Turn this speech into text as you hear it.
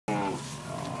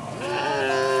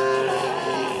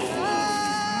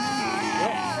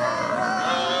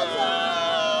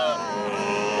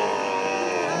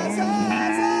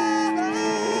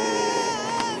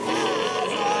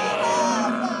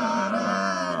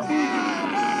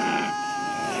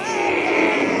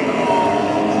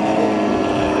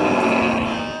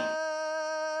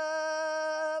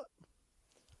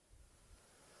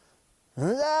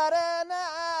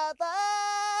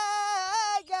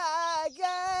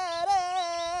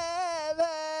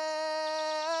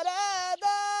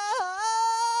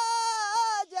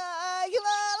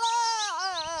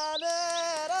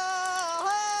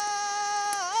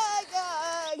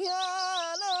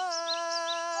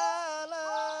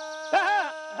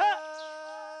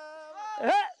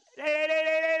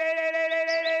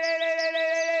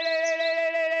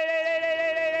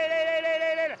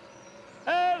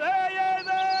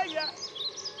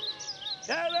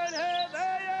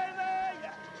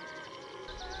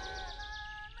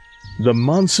The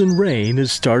monsoon rain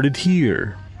has started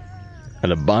here.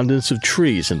 An abundance of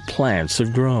trees and plants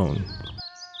have grown.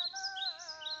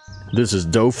 This is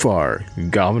Dhofar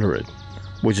Governorate,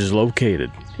 which is located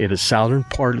in the southern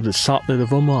part of the Sultanate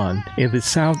of Oman in the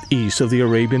southeast of the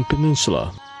Arabian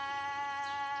Peninsula.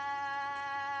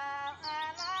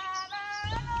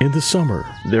 In the summer,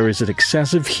 there is an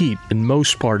excessive heat in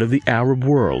most part of the Arab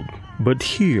world, but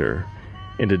here,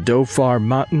 in the Dhofar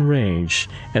mountain range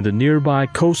and the nearby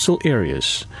coastal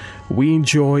areas, we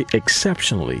enjoy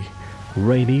exceptionally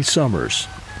rainy summers,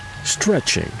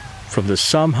 stretching from the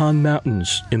Samhan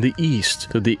Mountains in the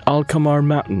east to the Al-Qamar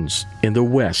Mountains in the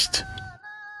west.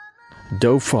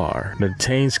 Dhofar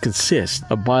consists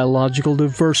of biological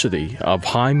diversity of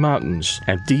high mountains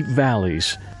and deep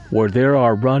valleys where there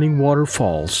are running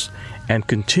waterfalls and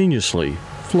continuously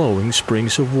flowing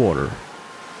springs of water.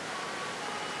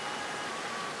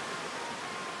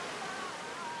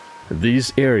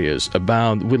 These areas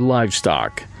abound with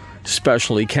livestock,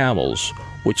 especially camels,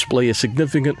 which play a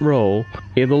significant role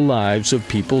in the lives of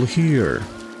people here.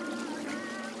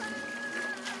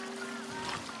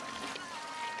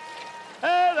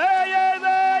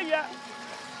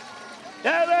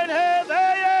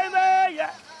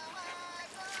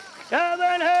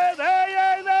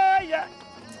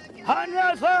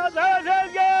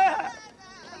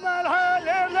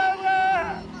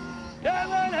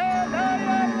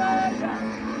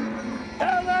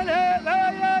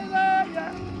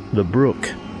 The brook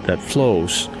that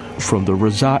flows from the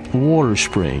Razat water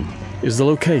spring is the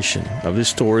location of this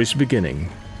story's beginning.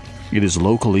 It is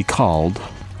locally called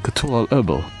Qatul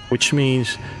al-Ibl, which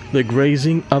means the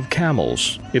grazing of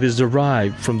camels. It is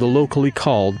derived from the locally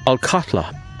called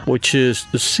al-Qatla, which is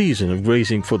the season of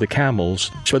grazing for the camels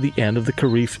by the end of the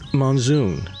Kharif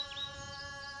monsoon.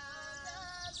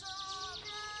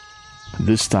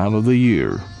 This time of the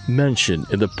year, mentioned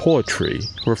in the poetry,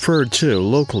 referred to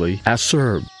locally as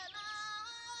Serb.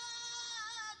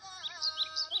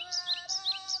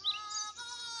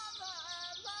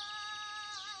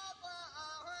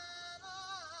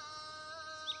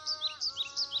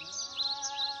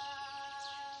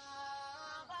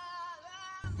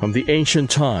 From the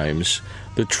ancient times,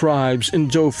 the tribes in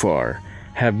Dhofar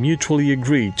have mutually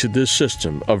agreed to this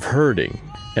system of herding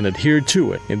and adhered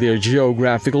to it in their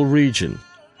geographical region.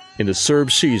 In the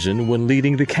Serb season, when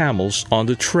leading the camels on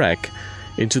the trek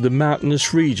into the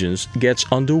mountainous regions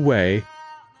gets underway,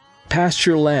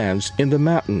 pasture lands in the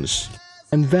mountains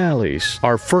and valleys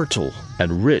are fertile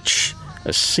and rich,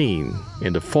 as seen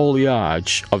in the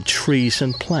foliage of trees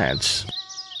and plants.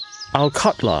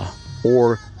 Al-Qatla,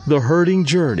 or the herding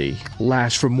journey,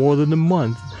 lasts for more than a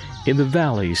month in the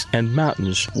valleys and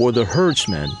mountains where the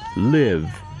herdsmen live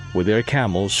with their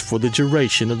camels for the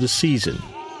duration of the season.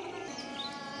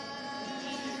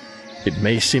 It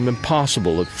may seem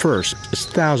impossible at first, as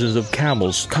thousands of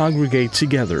camels congregate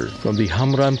together from the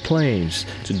Hamran plains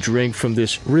to drink from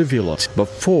this rivulet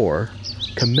before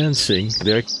commencing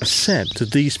their ascent to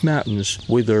these mountains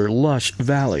with their lush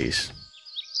valleys.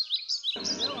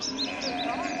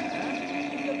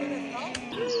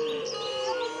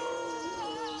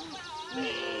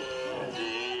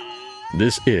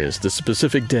 This is the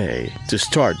specific day to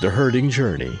start the herding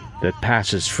journey that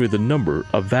passes through the number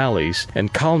of valleys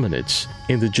and culminates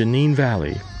in the Genin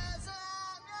Valley.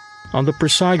 On the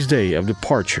precise day of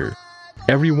departure,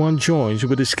 everyone joins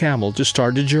with his camel to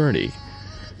start the journey,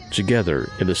 together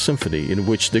in a symphony in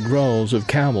which the growls of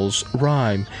camels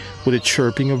rhyme with the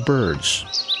chirping of birds.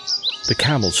 The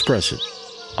camels present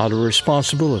are the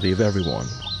responsibility of everyone.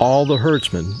 All the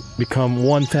herdsmen become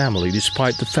one family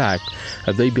despite the fact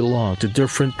that they belong to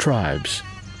different tribes.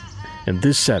 In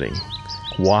this setting,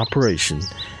 cooperation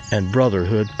and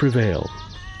brotherhood prevail.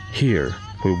 Here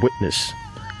we witness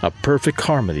a perfect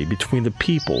harmony between the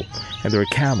people and their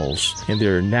camels in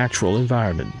their natural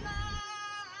environment.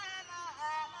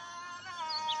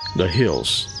 The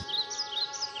hills,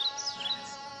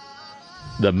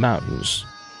 the mountains,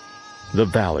 the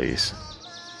valleys.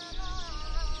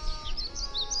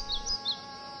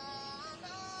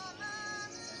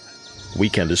 We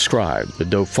can describe the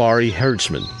Dhofari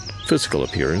herdsman physical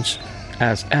appearance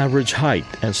as average height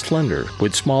and slender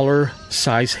with smaller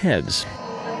size heads.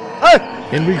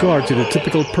 In regard to the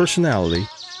typical personality,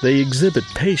 they exhibit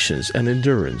patience and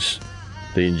endurance.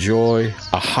 They enjoy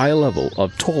a high level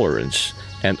of tolerance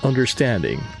and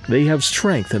understanding. They have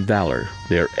strength and valor.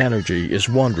 Their energy is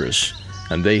wondrous,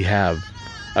 and they have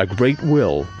a great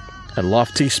will and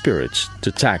lofty spirits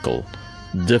to tackle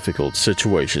difficult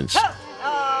situations.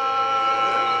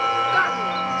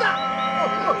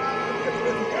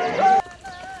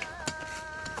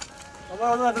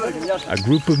 A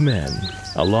group of men,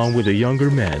 along with the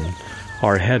younger men,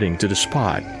 are heading to the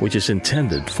spot which is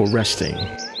intended for resting.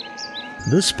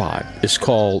 This spot is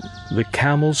called the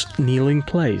Camels' Kneeling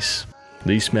Place.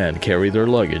 These men carry their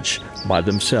luggage by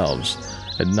themselves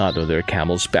and not on their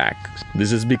camels' backs.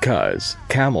 This is because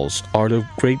camels are of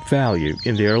great value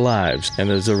in their lives,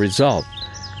 and as a result,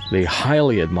 they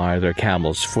highly admire their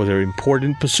camels for their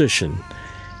important position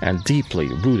and deeply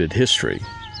rooted history.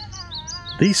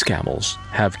 These camels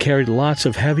have carried lots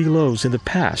of heavy loads in the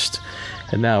past,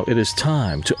 and now it is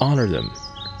time to honor them.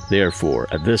 Therefore,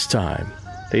 at this time,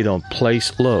 they don't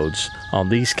place loads on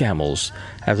these camels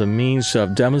as a means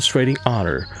of demonstrating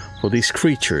honor for these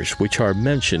creatures which are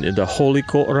mentioned in the Holy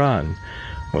Quran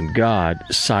when God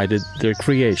cited their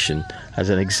creation as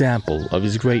an example of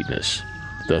His greatness.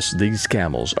 Thus, these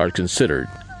camels are considered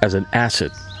as an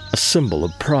asset, a symbol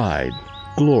of pride,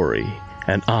 glory,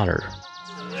 and honor.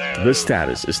 This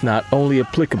status is not only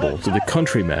applicable to the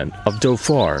countrymen of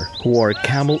Dhofar who are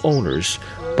camel owners,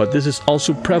 but this is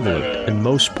also prevalent in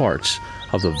most parts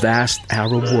of the vast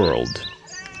Arab world.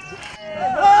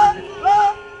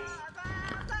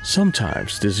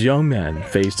 Sometimes these young men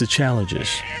face the challenges.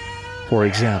 For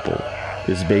example,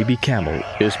 this baby camel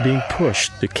is being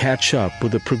pushed to catch up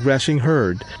with the progressing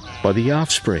herd, but the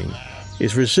offspring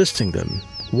is resisting them,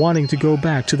 wanting to go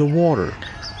back to the water,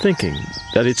 thinking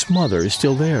that its mother is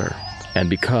still there. And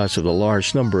because of the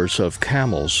large numbers of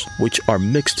camels which are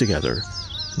mixed together,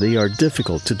 they are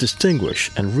difficult to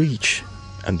distinguish and reach,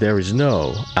 and there is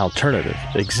no alternative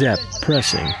except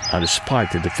pressing on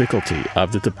despite the difficulty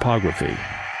of the topography.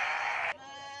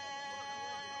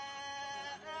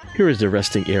 Here is the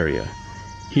resting area.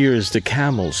 Here is the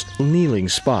camel's kneeling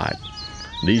spot.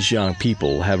 These young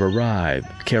people have arrived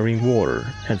carrying water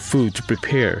and food to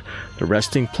prepare the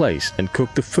resting place and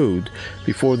cook the food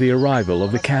before the arrival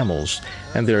of the camels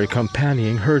and their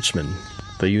accompanying herdsmen.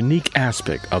 The unique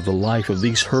aspect of the life of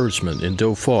these herdsmen in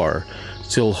Dhofar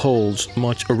still holds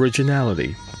much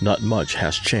originality. Not much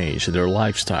has changed in their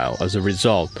lifestyle as a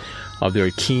result of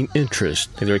their keen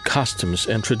interest in their customs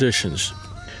and traditions.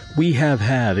 We have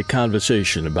had a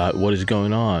conversation about what is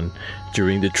going on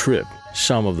during the trip.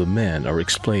 Some of the men are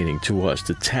explaining to us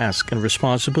the tasks and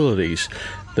responsibilities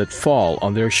that fall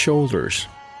on their shoulders.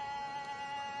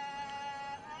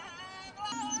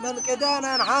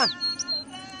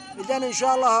 إذن إن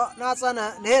شاء الله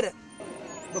ناصنا نهرب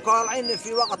بقالعين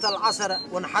في وقت العصر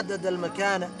ونحدد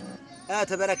المكان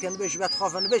تبركن بش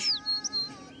بتخافن بش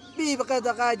بي بقى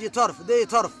دقاجي طرف دي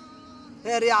طرف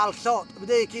هيري على الصوت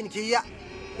بدي كين كيا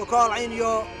بقالعين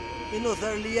يو إنه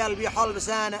ثرليال بيحول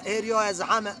بسانة هيريو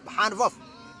يزحمة بحانفوف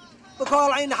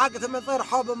بقالعين حقة من طير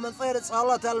حب من طير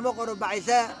صلاة المقرب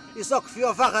بعثاء يسق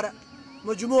فيه فخر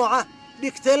مجموعة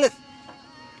بيختلف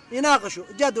يناقشوا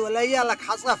جدول لك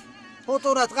حصف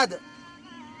هطونة غدا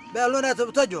بقالونا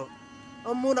تبتجوا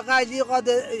أمونا قاعد يقعد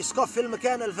يسقف في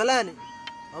المكان الفلاني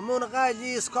أمونا قاعد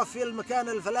يسقف في المكان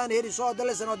الفلاني هيري صوت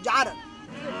لسن والجعرة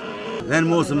لأن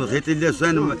موسم الخيط اللي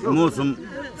سن موسم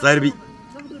صيربي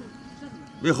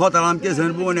بخاطر عم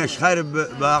كسر بوني شخرب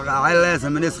على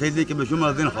لازم من يسخي ليك بشو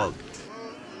مرضين خالص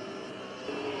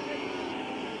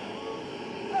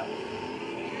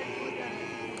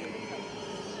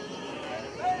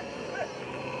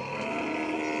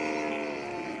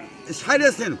إيش حد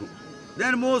يسنكم؟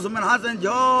 لأن موسم من حسن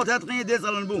جهات تقين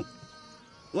يصل البون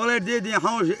ولا دي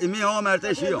حوش مي هو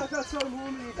مرتشيو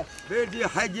بدي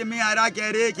حج مي عراك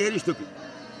ريك يريشتكم.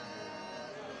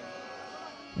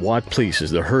 What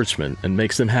pleases the herdsmen and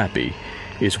makes them happy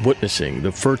is witnessing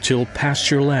the fertile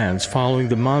pasture lands following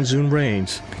the monsoon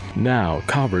rains, now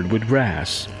covered with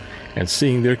grass, and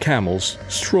seeing their camels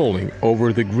strolling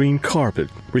over the green carpet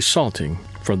resulting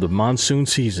from the monsoon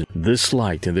season. This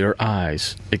light in their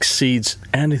eyes exceeds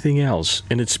anything else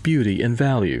in its beauty and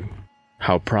value.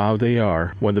 How proud they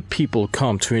are when the people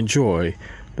come to enjoy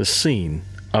the scene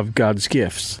of God's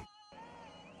gifts.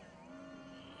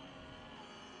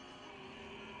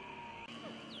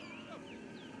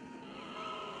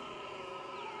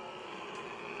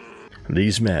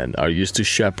 These men are used to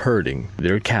shepherding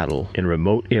their cattle in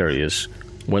remote areas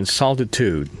when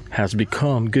solitude has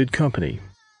become good company.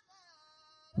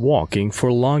 Walking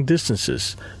for long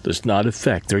distances does not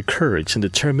affect their courage and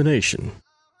determination.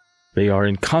 They are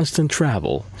in constant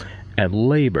travel and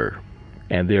labor,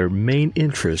 and their main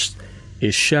interest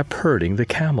is shepherding the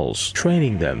camels,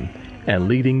 training them and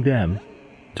leading them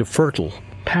to fertile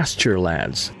pasture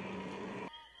lands.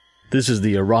 This is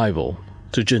the arrival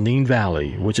to Genin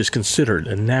Valley, which is considered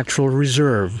a natural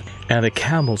reserve and a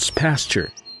camel's pasture.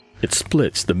 It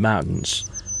splits the mountains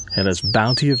and has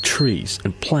bounty of trees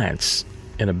and plants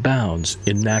and abounds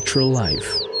in natural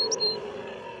life.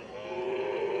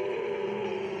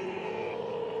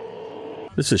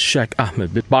 This is Sheikh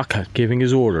Ahmed bin Bakr giving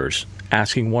his orders,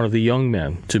 asking one of the young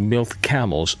men to milk the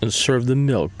camels and serve the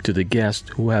milk to the guests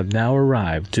who have now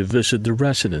arrived to visit the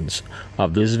residents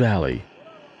of this valley.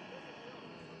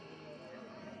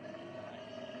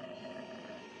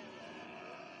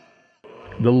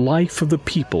 The life of the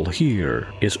people here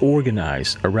is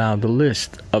organized around a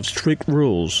list of strict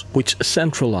rules which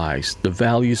centralize the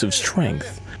values of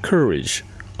strength, courage,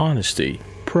 honesty,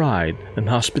 pride, and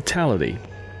hospitality.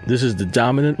 This is the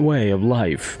dominant way of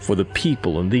life for the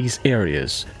people in these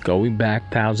areas going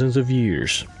back thousands of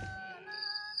years.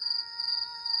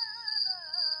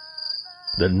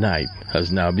 The night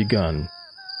has now begun.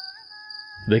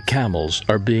 The camels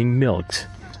are being milked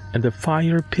and the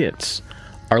fire pits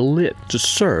are lit to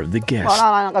serve the guests.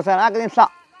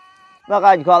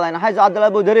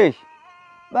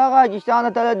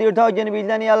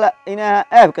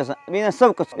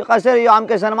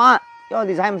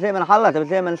 يودي زحمة مثل من حلت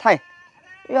مثل من الحي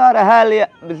يا رهالي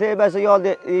مثل بس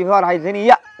يودي يفار حي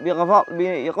ثانية بيقفا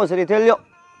بيقصر يتليو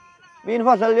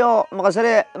بينفصل اليو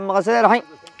مغسري رحين.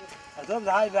 أتوم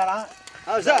هاي برا.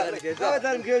 أوزع. هاي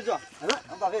ترى مكيزو. أنا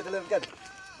أمبارح تلم كده.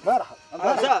 مرحب.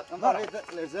 أمبارح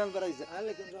لازم بريزة.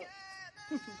 قال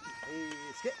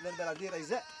سكت من بلادي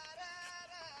ريزة.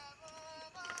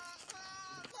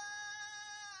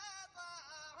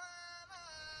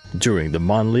 During the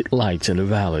moonlit lights in the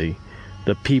valley,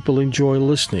 the people enjoy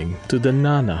listening to the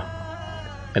nana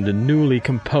and the newly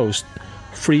composed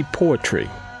free poetry.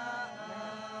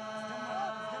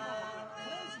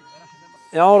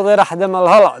 يا عرضي راح دم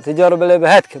الهلا تجارب اللي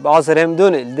بهتك بعصرهم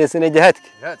دوني الدسنة جهتك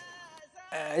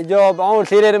جواب عون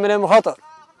سيرير من المخاطر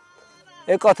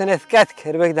إقاط نثكتك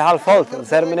ربك ده هالفولت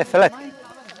وصار من الفلت.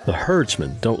 The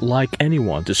herdsmen don't like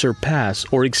anyone to surpass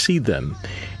or exceed them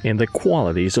in the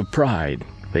qualities of pride.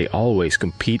 They always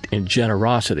compete in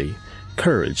generosity,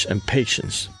 courage, and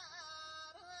patience.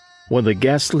 When the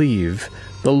guests leave,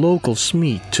 the locals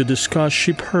meet to discuss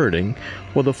sheep herding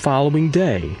for the following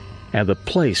day and the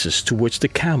places to which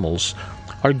the camels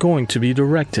are going to be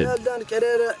directed.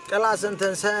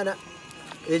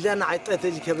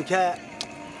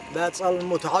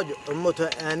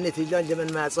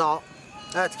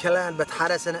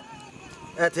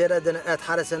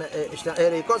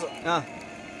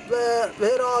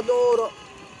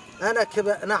 أنا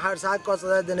كب نحر ساعات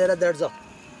قصة دنيا درزة.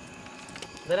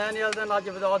 دراني يلدن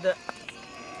لاجب دعوة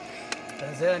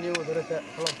تنزاني ودرت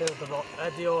خلاص تبع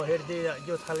أديو هردي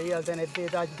جوت خليه يلدن هردي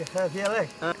داج بخافية لك.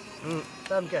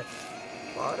 تام كده.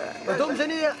 بدوم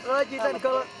سنية راجي دن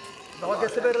كلا. دعوة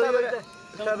سبر لي.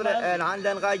 سبر أنا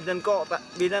عندن غاج دن قاطع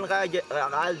بدن غاج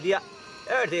عالديا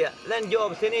أرديا لن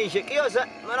جوب سنية شكيوسة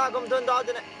مراكم دن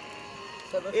دعوتنا.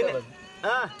 سبر.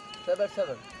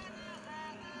 سبر.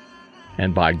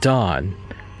 And by dawn,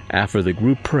 after the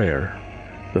group prayer,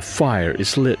 the fire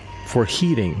is lit for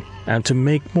heating and to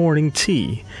make morning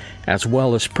tea, as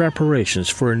well as preparations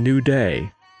for a new day.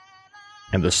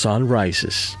 And the sun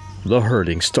rises, the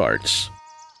herding starts.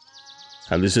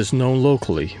 And this is known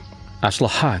locally as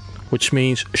lahat, which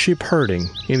means sheep herding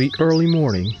in the early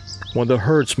morning when the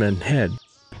herdsmen head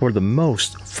for the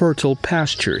most fertile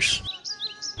pastures.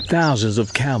 Thousands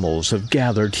of camels have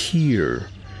gathered here,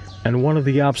 and one of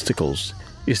the obstacles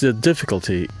is the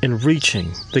difficulty in reaching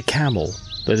the camel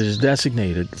that is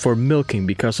designated for milking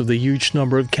because of the huge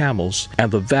number of camels and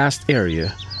the vast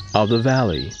area of the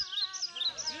valley.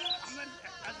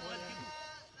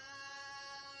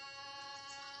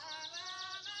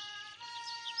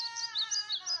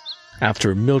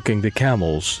 After milking the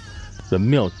camels, the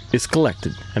milk is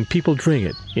collected and people drink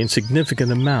it in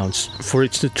significant amounts for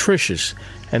its nutritious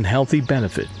and healthy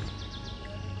benefit.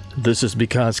 This is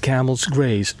because camels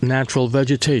graze natural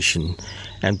vegetation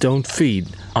and don't feed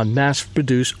on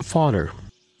mass-produced fodder.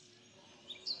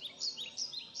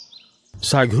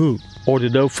 Saghut, or the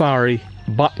Dhofari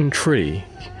button tree,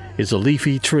 is a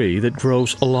leafy tree that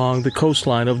grows along the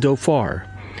coastline of Dhofar.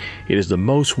 It is the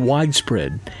most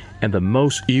widespread and the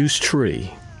most used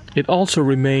tree. It also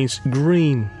remains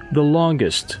green. The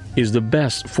longest is the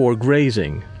best for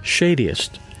grazing,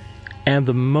 shadiest, and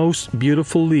the most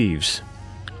beautiful leaves.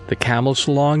 The camel's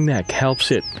long neck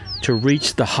helps it to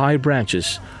reach the high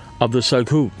branches of the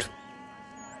saghut.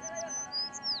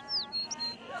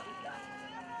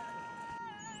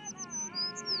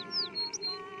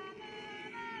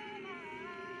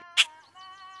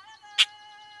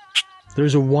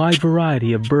 There's a wide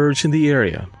variety of birds in the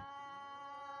area.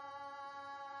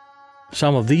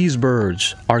 Some of these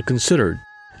birds are considered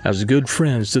as good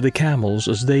friends to the camels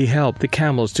as they help the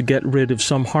camels to get rid of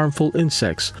some harmful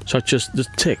insects such as the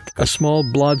tick, a small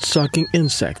blood-sucking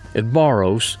insect. It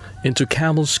burrows into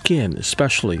camel skin,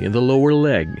 especially in the lower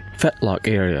leg, fetlock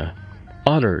area,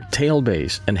 udder, tail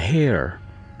base, and hair,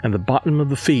 and the bottom of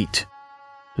the feet.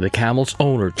 The camel's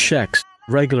owner checks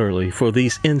regularly for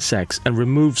these insects and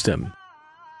removes them.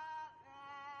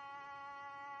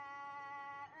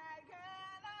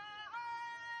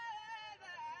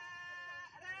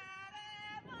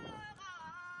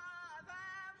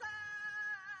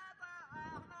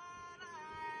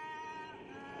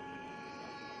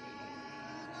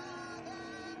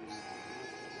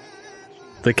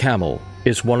 The camel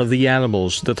is one of the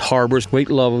animals that harbors great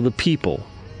love of the people,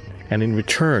 and in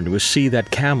return we see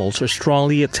that camels are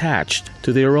strongly attached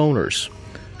to their owners.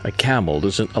 A camel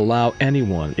doesn't allow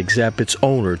anyone except its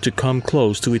owner to come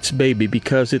close to its baby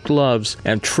because it loves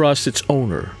and trusts its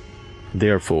owner.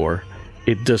 Therefore,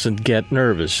 it doesn't get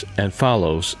nervous and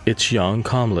follows its young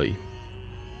calmly.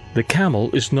 The camel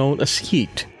is known as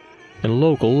Heat in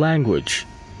local language.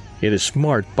 It is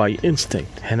marked by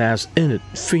instinct and has innate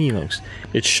feelings.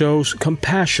 It shows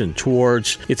compassion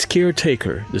towards its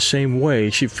caretaker the same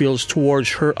way she feels towards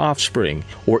her offspring,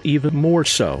 or even more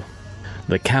so.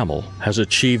 The camel has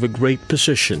achieved a great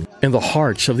position in the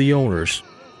hearts of the owners.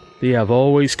 They have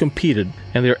always competed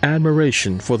in their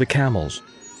admiration for the camels.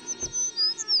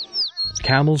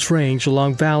 Camels range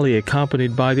along valley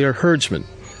accompanied by their herdsmen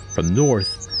from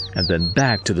north and then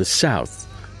back to the south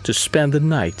to spend the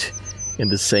night in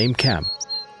the same camp.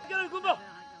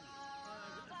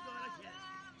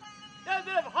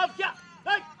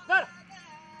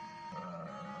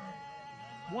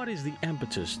 What is the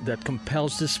impetus that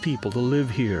compels this people to live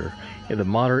here in the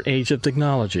modern age of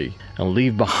technology and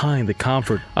leave behind the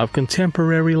comfort of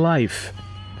contemporary life?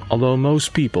 Although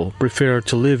most people prefer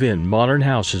to live in modern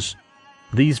houses,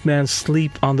 these men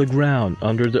sleep on the ground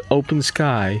under the open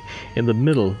sky in the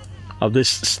middle of this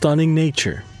stunning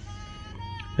nature.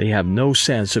 They have no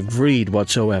sense of greed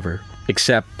whatsoever,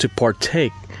 except to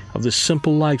partake of the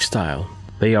simple lifestyle.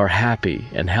 They are happy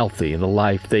and healthy in the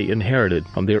life they inherited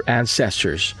from their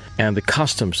ancestors and the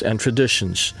customs and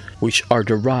traditions which are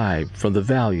derived from the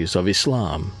values of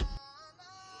Islam.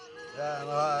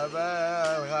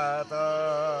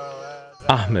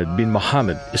 Ahmed bin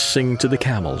Muhammad is singing to the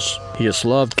camels. He has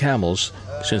loved camels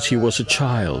since he was a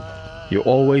child. You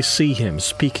always see him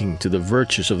speaking to the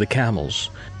virtues of the camels.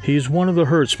 He is one of the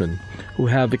herdsmen who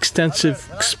have extensive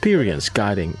experience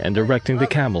guiding and directing the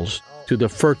camels to the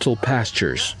fertile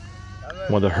pastures.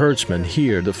 When the herdsmen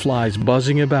hear the flies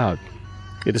buzzing about,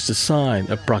 it is a sign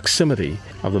of proximity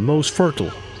of the most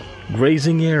fertile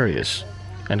grazing areas,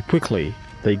 and quickly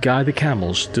they guide the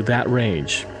camels to that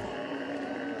range.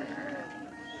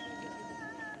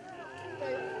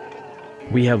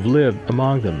 We have lived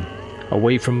among them,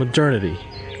 away from modernity,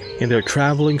 in their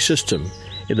traveling system,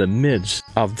 in the midst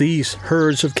of these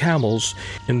herds of camels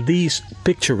in these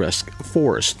picturesque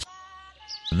forests.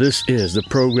 This is the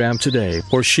program today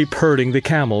for sheep herding the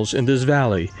camels in this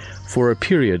valley for a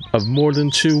period of more than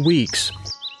 2 weeks.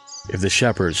 If the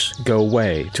shepherds go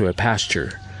away to a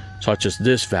pasture, such as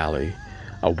this valley,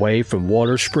 away from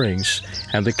water springs,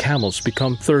 and the camels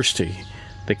become thirsty,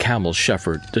 the camel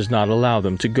shepherd does not allow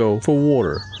them to go for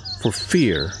water for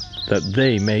fear that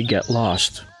they may get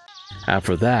lost.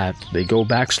 After that, they go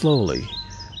back slowly,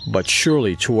 but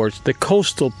surely towards the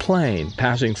coastal plain,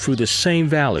 passing through the same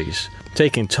valleys,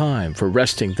 taking time for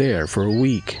resting there for a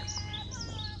week.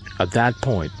 At that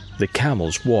point, the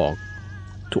camels walk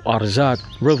to Arzat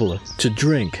rivulet to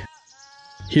drink.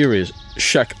 Here is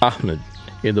Sheikh Ahmed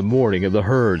in the morning of the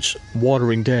herd's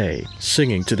watering day,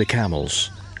 singing to the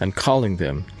camels and calling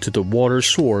them to the water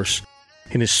source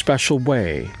in his special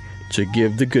way to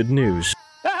give the good news.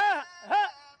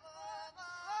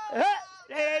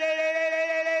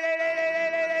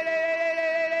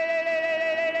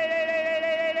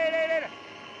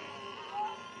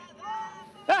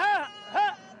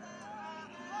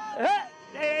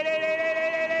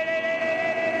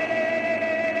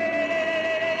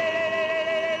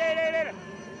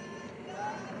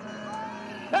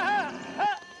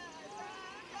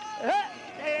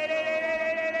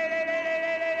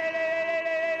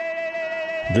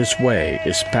 This way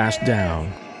is passed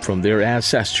down from their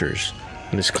ancestors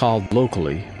and is called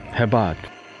locally Hebat.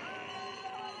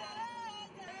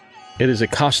 It is a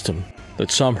custom that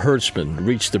some herdsmen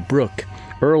reach the brook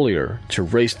earlier to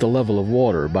raise the level of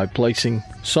water by placing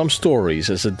some stories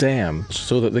as a dam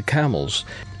so that the camels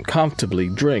comfortably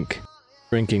drink.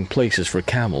 Drinking places for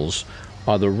camels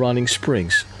are the running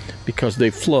springs because they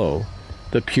flow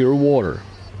the pure water.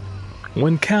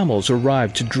 When camels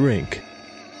arrive to drink,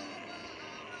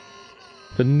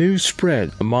 The news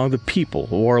spread among the people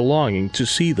who are longing to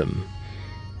see them.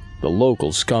 The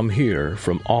locals come here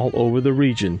from all over the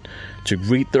region to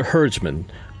greet the herdsmen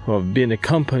who have been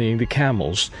accompanying the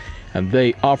camels, and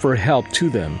they offer help to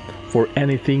them for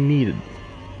anything needed.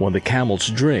 When the camels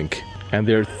drink and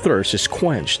their thirst is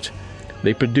quenched,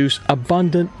 they produce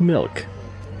abundant milk.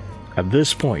 At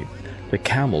this point, the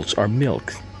camels are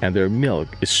milked, and their milk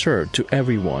is served to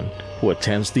everyone who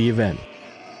attends the event.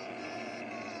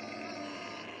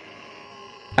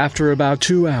 After about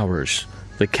 2 hours,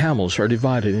 the camels are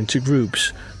divided into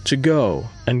groups to go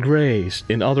and graze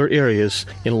in other areas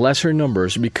in lesser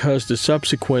numbers because the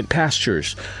subsequent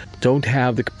pastures don't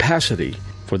have the capacity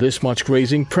for this much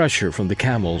grazing pressure from the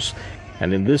camels,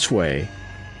 and in this way,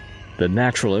 the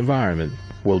natural environment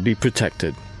will be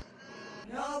protected.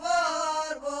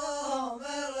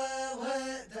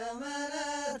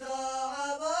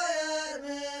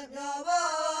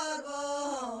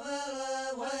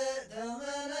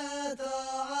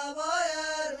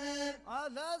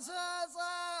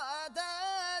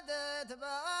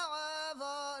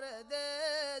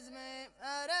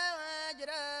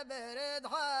 برد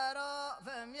حارة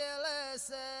فم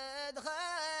يلسد